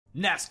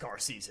NASCAR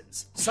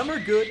seasons. Some are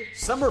good,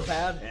 some are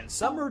bad, and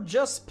some are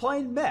just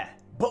plain meh.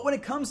 But when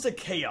it comes to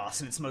chaos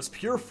in its most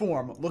pure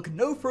form, look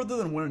no further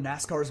than one of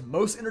NASCAR's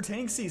most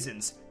entertaining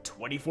seasons,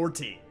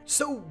 2014.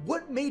 So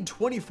what made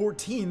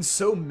 2014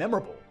 so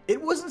memorable? It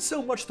wasn't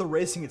so much the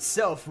racing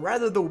itself,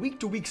 rather the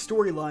week-to-week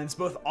storylines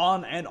both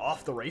on and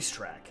off the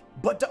racetrack.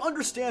 But to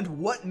understand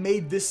what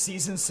made this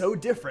season so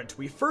different,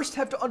 we first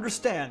have to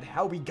understand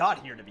how we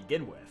got here to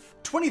begin with.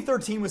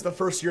 2013 was the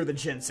first year of the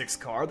Gen 6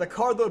 car, the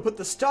car that would put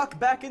the stock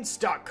back in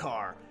stock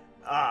car.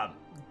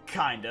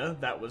 Kinda.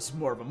 That was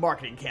more of a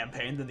marketing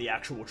campaign than the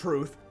actual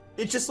truth.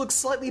 It just looks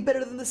slightly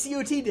better than the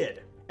COT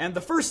did. And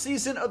the first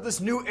season of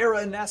this new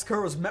era in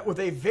NASCAR was met with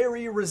a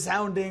very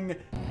resounding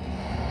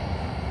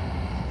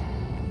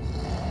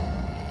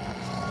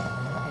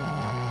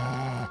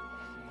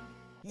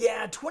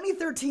yeah,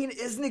 2013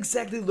 isn't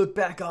exactly looked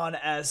back on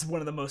as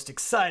one of the most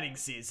exciting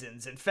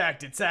seasons. In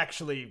fact, it's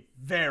actually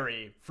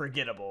very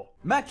forgettable.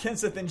 Matt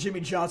Kenseth and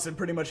Jimmy Johnson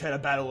pretty much had a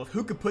battle of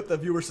who could put the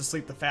viewers to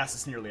sleep the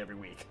fastest nearly every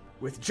week,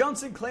 with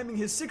Johnson claiming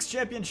his 6th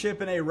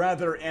championship in a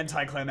rather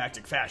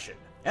anticlimactic fashion.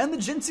 And the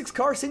Gen 6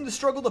 car seemed to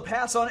struggle to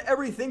pass on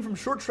everything from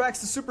short tracks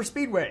to super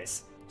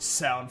speedways.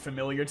 Sound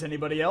familiar to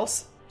anybody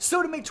else?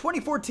 So to make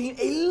 2014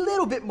 a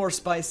little bit more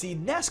spicy,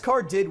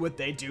 NASCAR did what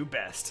they do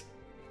best: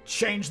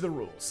 change the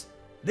rules.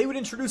 They would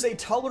introduce a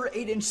taller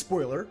 8-inch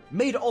spoiler,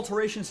 made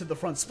alterations to the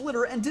front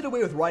splitter, and did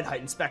away with ride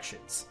height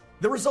inspections.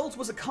 The result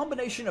was a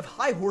combination of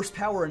high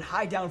horsepower and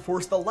high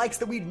downforce, the likes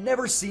that we'd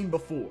never seen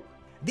before.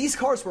 These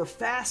cars were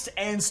fast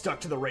and stuck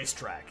to the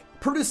racetrack,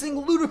 producing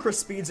ludicrous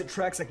speeds at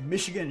tracks like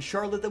Michigan and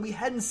Charlotte that we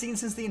hadn't seen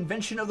since the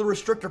invention of the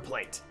restrictor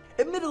plate.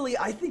 Admittedly,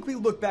 I think we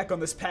look back on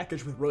this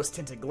package with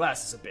rose-tinted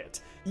glasses a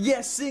bit.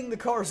 Yes, seeing the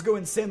cars go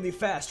insanely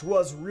fast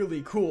was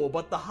really cool,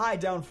 but the high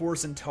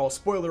downforce and tall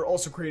spoiler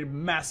also created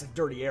massive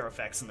dirty air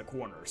effects in the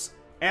corners.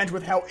 And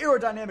with how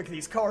aerodynamic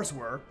these cars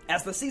were,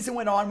 as the season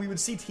went on, we would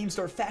see teams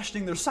start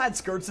fashioning their side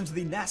skirts into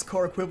the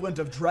NASCAR equivalent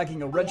of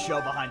dragging a red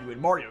shell behind you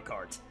in Mario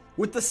Kart,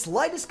 with the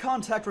slightest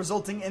contact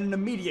resulting in an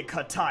immediate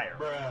cut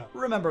tire.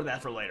 Remember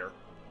that for later.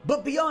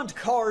 But beyond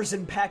cars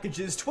and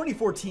packages,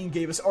 2014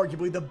 gave us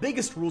arguably the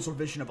biggest rules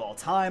revision of all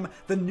time: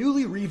 the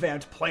newly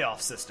revamped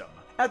playoff system,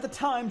 at the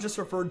time just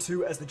referred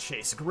to as the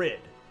Chase Grid.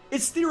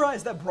 It's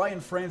theorized that Brian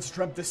France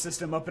dreamt this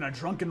system up in a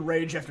drunken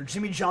rage after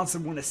Jimmy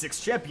Johnson won a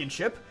 6th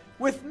championship,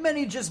 with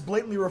many just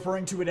blatantly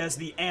referring to it as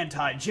the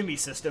anti-Jimmy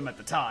system at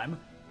the time.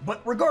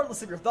 But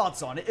regardless of your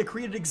thoughts on it, it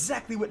created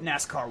exactly what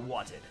NASCAR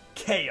wanted: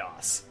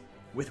 chaos.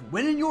 With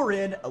win and you're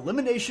in,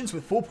 eliminations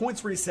with full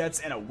points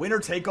resets, and a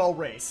winner-take-all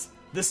race,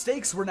 the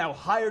stakes were now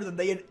higher than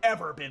they had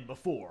ever been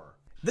before.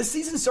 The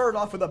season started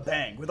off with a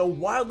bang, with a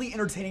wildly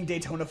entertaining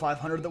Daytona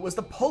 500 that was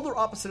the polar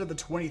opposite of the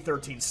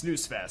 2013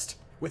 snooze fest,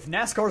 with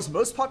NASCAR's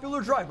most popular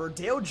driver,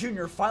 Dale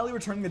Jr., finally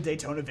returning the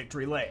Daytona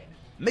victory lane,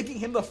 making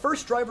him the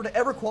first driver to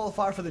ever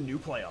qualify for the new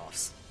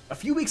playoffs. A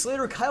few weeks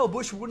later, Kyle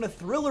Busch would win a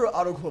thriller at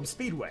Auto Club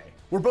Speedway,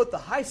 where both the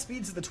high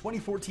speeds of the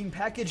 2014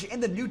 package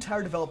and the new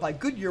tire developed by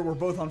Goodyear were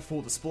both on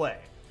full display.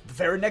 The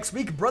very next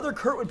week, brother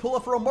Kurt would pull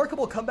off a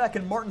remarkable comeback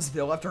in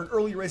Martinsville after an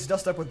early race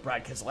dust-up with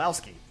Brad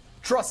Keselowski.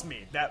 Trust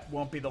me, that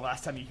won't be the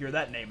last time you hear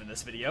that name in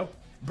this video.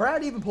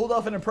 Brad even pulled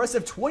off an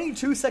impressive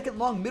 22-second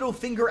long middle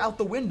finger out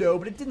the window,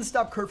 but it didn't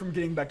stop Kurt from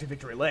getting back to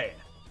victory lane.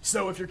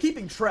 So if you're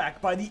keeping track,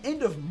 by the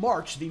end of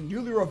March, the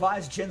newly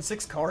revised Gen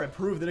 6 car had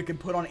proved that it could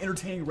put on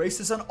entertaining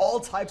races on all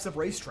types of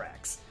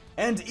racetracks.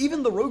 And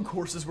even the road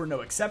courses were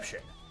no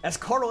exception, as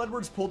Carl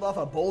Edwards pulled off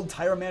a bold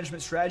tire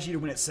management strategy to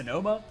win at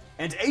Sonoma,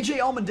 and AJ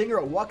Allmendinger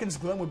at Watkins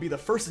Glen would be the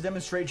first to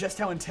demonstrate just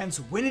how intense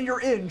winning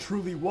you're in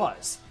truly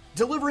was,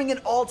 delivering an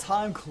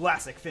all-time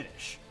classic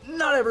finish.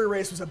 Not every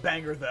race was a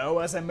banger though.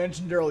 As I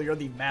mentioned earlier,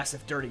 the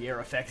massive dirty air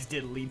effects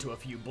did lead to a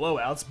few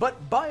blowouts,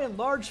 but by and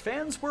large,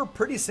 fans were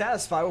pretty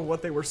satisfied with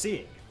what they were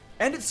seeing.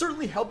 And it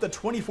certainly helped that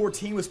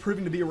 2014 was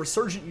proving to be a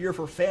resurgent year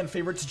for fan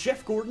favorites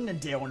Jeff Gordon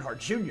and Dale Earnhardt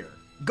Jr.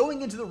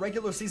 Going into the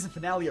regular season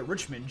finale at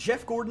Richmond,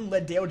 Jeff Gordon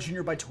led Dale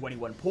Jr. by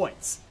 21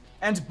 points,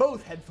 and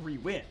both had 3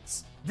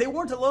 wins. They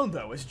weren't alone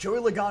though, as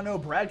Joey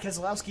Logano, Brad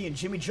Keselowski, and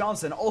Jimmy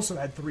Johnson also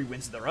had 3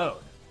 wins of their own,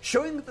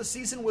 showing that the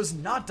season was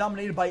not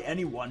dominated by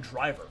any one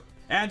driver.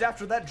 And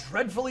after that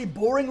dreadfully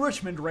boring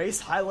Richmond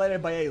race,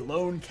 highlighted by a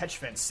lone catch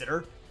fence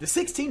sitter, the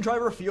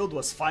 16-driver field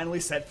was finally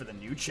set for the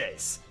new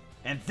chase.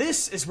 And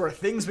this is where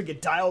things would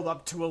get dialed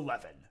up to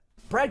 11.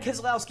 Brad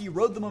Keselowski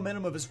rode the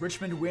momentum of his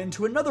Richmond win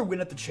to another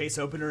win at the Chase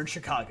opener in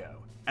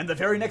Chicago. And the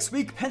very next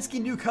week,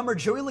 Penske newcomer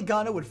Joey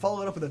Logano would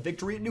follow it up with a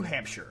victory at New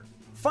Hampshire.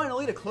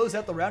 Finally, to close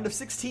out the round of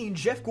 16,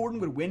 Jeff Gordon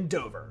would win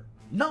Dover.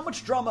 Not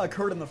much drama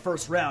occurred in the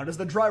first round, as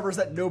the drivers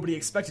that nobody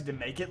expected to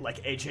make it,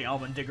 like AJ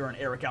Allmendinger and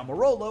Eric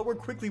Almirola, were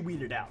quickly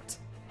weeded out.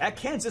 At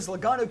Kansas,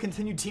 Logano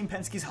continued Team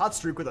Penske's hot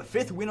streak with a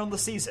 5th win on the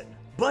season.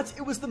 But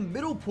it was the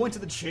middle point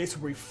of the chase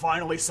where we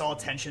finally saw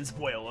tensions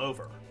boil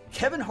over.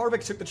 Kevin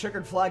Harvick took the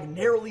checkered flag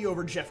narrowly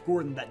over Jeff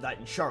Gordon that night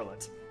in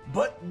Charlotte.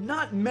 But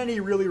not many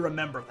really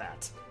remember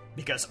that,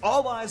 because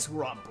all eyes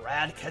were on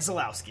Brad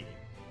Keselowski.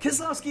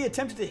 Keselowski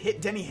attempted to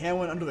hit Denny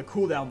Hamlin under the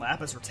cooldown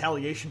lap as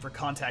retaliation for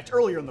contact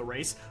earlier in the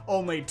race,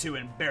 only to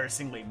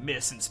embarrassingly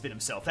miss and spin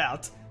himself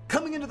out.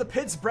 Coming into the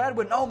pits, Brad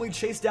would not only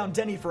chase down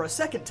Denny for a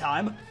second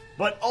time,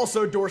 but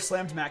also door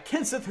slammed Matt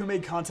Kenseth, who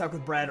made contact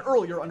with Brad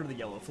earlier under the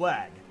yellow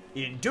flag.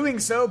 In doing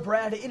so,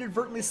 Brad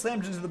inadvertently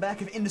slammed into the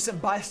back of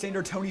innocent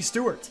bystander Tony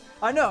Stewart.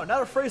 I know,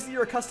 not a phrase that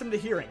you're accustomed to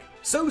hearing.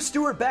 So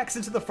Stewart backs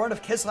into the front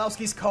of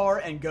Keselowski's car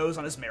and goes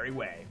on his merry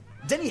way.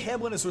 Denny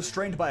Hamlin is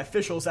restrained by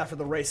officials after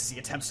the race as he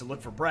attempts to look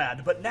for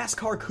Brad, but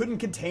NASCAR couldn't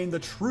contain the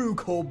true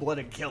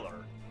cold-blooded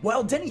killer.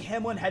 While Denny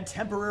Hamlin had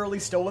temporarily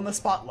stolen the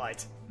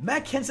spotlight,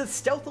 Matt Kenseth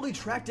stealthily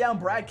tracked down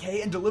Brad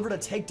K and delivered a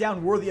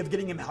takedown worthy of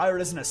getting him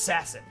hired as an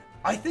assassin.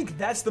 I think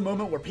that's the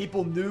moment where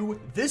people knew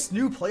this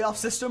new playoff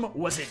system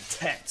was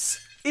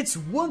intense. It's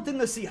one thing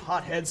to see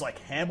hotheads like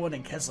Hamlin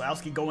and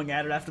Keselowski going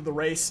at it after the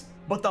race,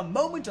 but the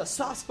moment a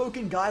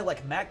soft-spoken guy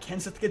like Matt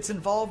Kenseth gets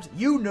involved,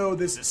 you know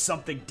this is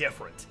something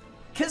different.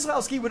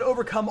 Keselowski would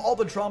overcome all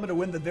the drama to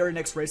win the very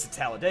next race at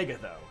Talladega,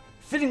 though,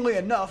 fittingly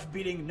enough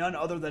beating none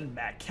other than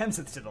Matt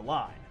Kenseth to the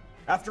line.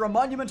 After a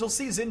monumental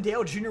season,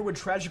 Dale Jr. would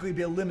tragically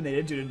be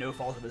eliminated due to no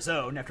fault of his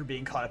own after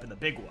being caught up in the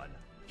big one.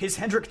 His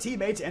Hendrick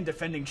teammate and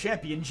defending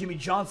champion Jimmy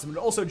Johnson would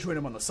also join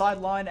him on the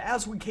sideline,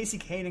 as would Casey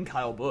Kane and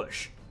Kyle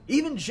Busch.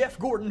 Even Jeff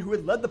Gordon, who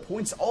had led the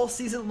points all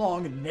season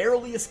long,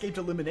 narrowly escaped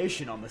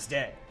elimination on this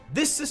day.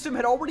 This system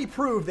had already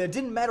proved that it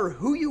didn't matter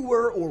who you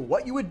were or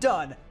what you had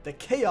done, the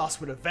chaos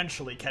would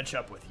eventually catch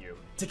up with you.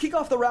 To kick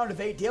off the round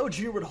of 8, Dale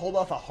Jr. would hold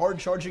off a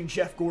hard-charging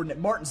Jeff Gordon at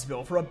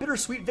Martinsville for a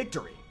bittersweet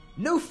victory.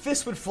 No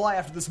fists would fly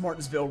after this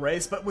Martinsville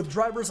race, but with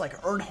drivers like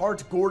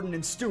Earnhardt, Gordon,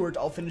 and Stewart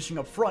all finishing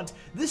up front,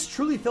 this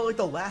truly felt like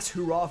the last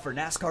hurrah for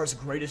NASCAR's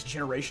greatest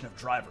generation of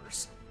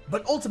drivers.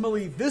 But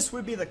ultimately, this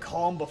would be the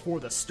calm before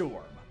the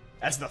storm,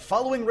 as the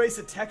following race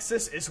at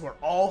Texas is where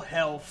all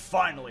hell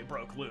finally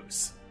broke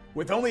loose.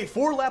 With only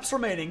 4 laps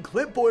remaining,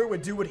 Clint Bowyer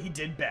would do what he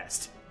did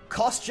best: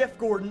 cost Jeff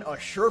Gordon a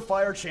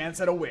surefire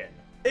chance at a win.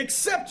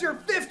 Accept your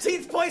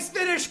 15th place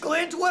finish,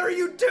 Clint! What are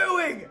you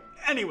doing?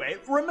 Anyway,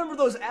 remember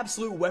those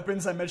absolute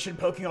weapons I mentioned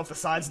poking off the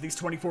sides of these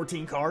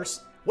 2014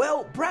 cars?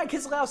 Well, Brad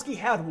Keselowski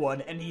had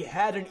one, and he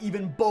had an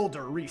even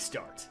bolder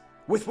restart.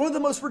 With one of the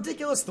most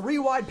ridiculous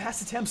 3-wide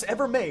pass attempts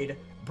ever made,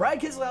 Brad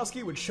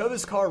Keselowski would shove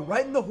his car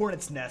right in the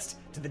hornet's nest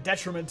to the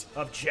detriment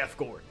of Jeff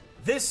Gordon.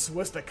 This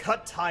was the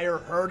cut tire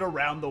heard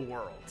around the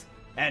world.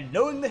 And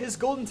knowing that his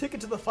golden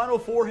ticket to the Final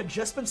Four had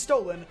just been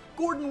stolen,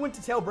 Gordon went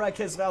to tell Brad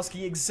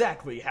Keselowski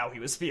exactly how he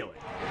was feeling.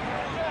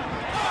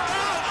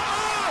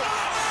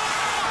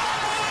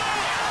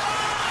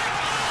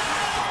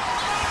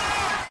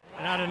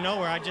 And out of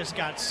nowhere, I just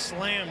got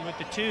slammed with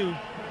the tube,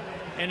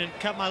 and it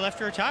cut my left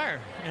rear tire.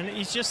 And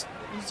he's just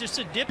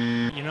a dip,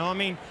 you know. I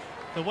mean,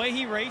 the way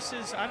he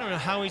races, I don't know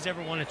how he's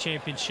ever won a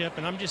championship,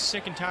 and I'm just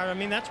sick and tired. I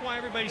mean, that's why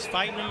everybody's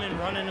fighting him and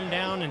running him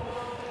down, and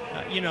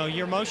you know,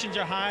 your emotions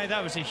are high.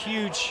 That was a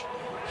huge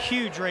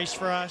race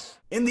for us.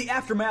 In the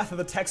aftermath of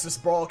the Texas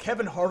Brawl,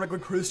 Kevin Harvick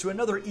would cruise to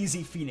another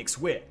easy Phoenix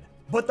win.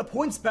 But the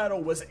points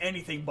battle was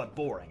anything but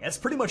boring, as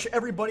pretty much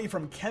everybody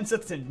from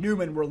Kenseth to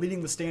Newman were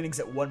leading the standings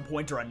at one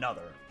point or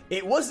another.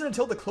 It wasn't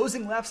until the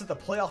closing laps that the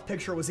playoff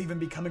picture was even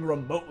becoming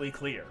remotely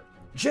clear.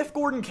 Jeff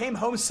Gordon came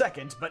home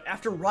second, but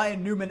after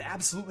Ryan Newman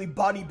absolutely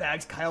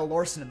body-bagged Kyle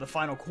Larson in the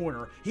final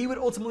corner, he would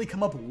ultimately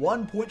come up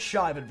 1 point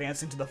shy of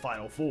advancing to the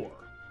Final Four.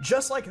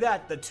 Just like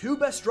that, the 2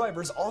 best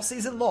drivers all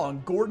season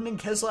long, Gordon and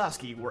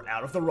Keselowski, were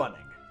out of the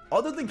running.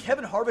 Other than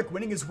Kevin Harvick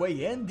winning his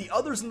way in, the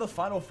others in the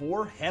Final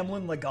Four,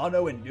 Hamlin,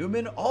 Logano, and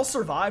Newman, all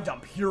survived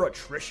on pure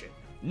attrition.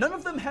 None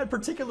of them had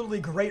particularly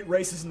great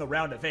races in the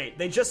round of 8,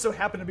 they just so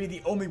happened to be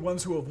the only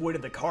ones who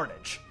avoided the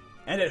carnage.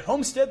 And at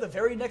Homestead the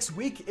very next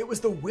week, it was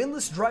the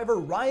winless driver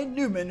Ryan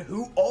Newman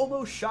who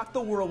almost shocked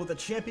the world with a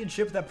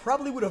championship that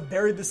probably would have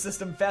buried the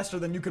system faster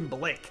than you can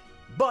blink.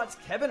 But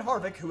Kevin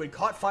Harvick, who had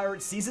caught fire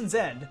at season's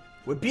end,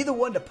 would be the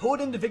one to pull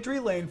it into victory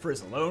lane for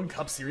his lone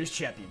Cup Series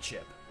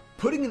championship,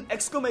 putting an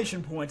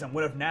exclamation point on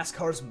one of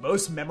NASCAR's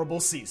most memorable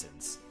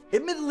seasons.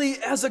 Admittedly,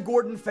 as a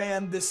Gordon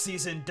fan, this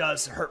season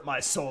does hurt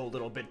my soul a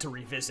little bit to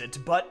revisit,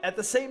 but at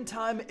the same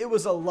time, it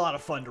was a lot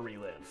of fun to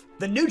relive.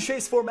 The new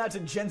chase format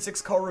and Gen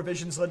 6 car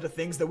revisions led to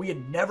things that we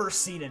had never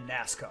seen in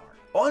NASCAR.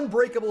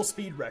 Unbreakable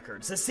speed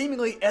records, a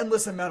seemingly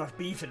endless amount of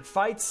beef and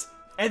fights,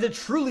 and a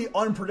truly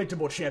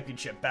unpredictable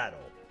championship battle.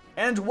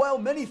 And while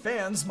many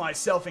fans,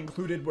 myself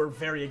included, were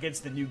very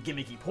against the new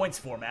gimmicky points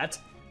format,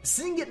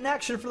 seeing it in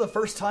action for the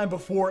first time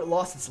before it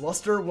lost its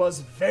luster was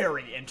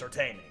very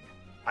entertaining.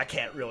 I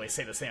can't really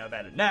say the same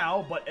about it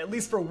now, but at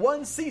least for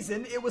one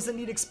season, it was a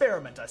neat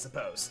experiment, I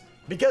suppose.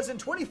 Because in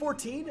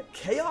 2014,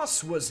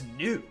 chaos was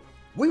new.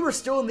 We were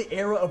still in the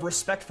era of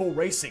respectful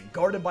racing,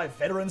 guarded by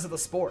veterans of the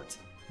sport.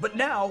 But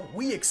now,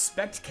 we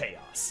expect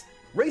chaos.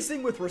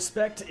 Racing with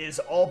respect is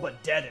all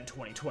but dead in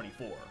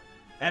 2024.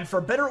 And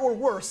for better or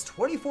worse,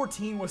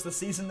 2014 was the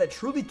season that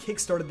truly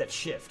kickstarted that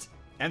shift.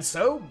 And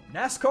so,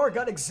 NASCAR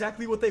got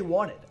exactly what they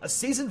wanted, a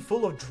season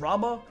full of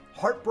drama,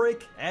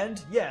 heartbreak,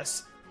 and,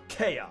 yes,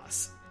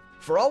 chaos.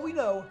 For all we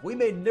know, we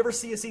may never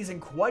see a season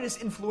quite as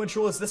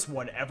influential as this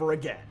one ever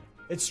again.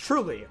 It's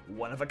truly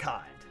one of a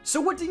kind. So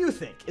what do you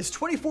think? Is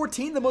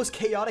 2014 the most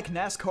chaotic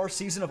NASCAR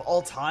season of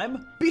all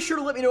time? Be sure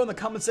to let me know in the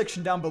comment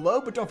section down below,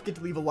 but don't forget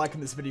to leave a like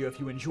on this video if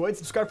you enjoyed,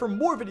 subscribe for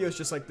more videos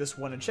just like this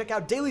one, and check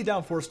out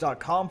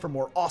dailydownforce.com for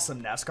more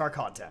awesome NASCAR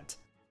content.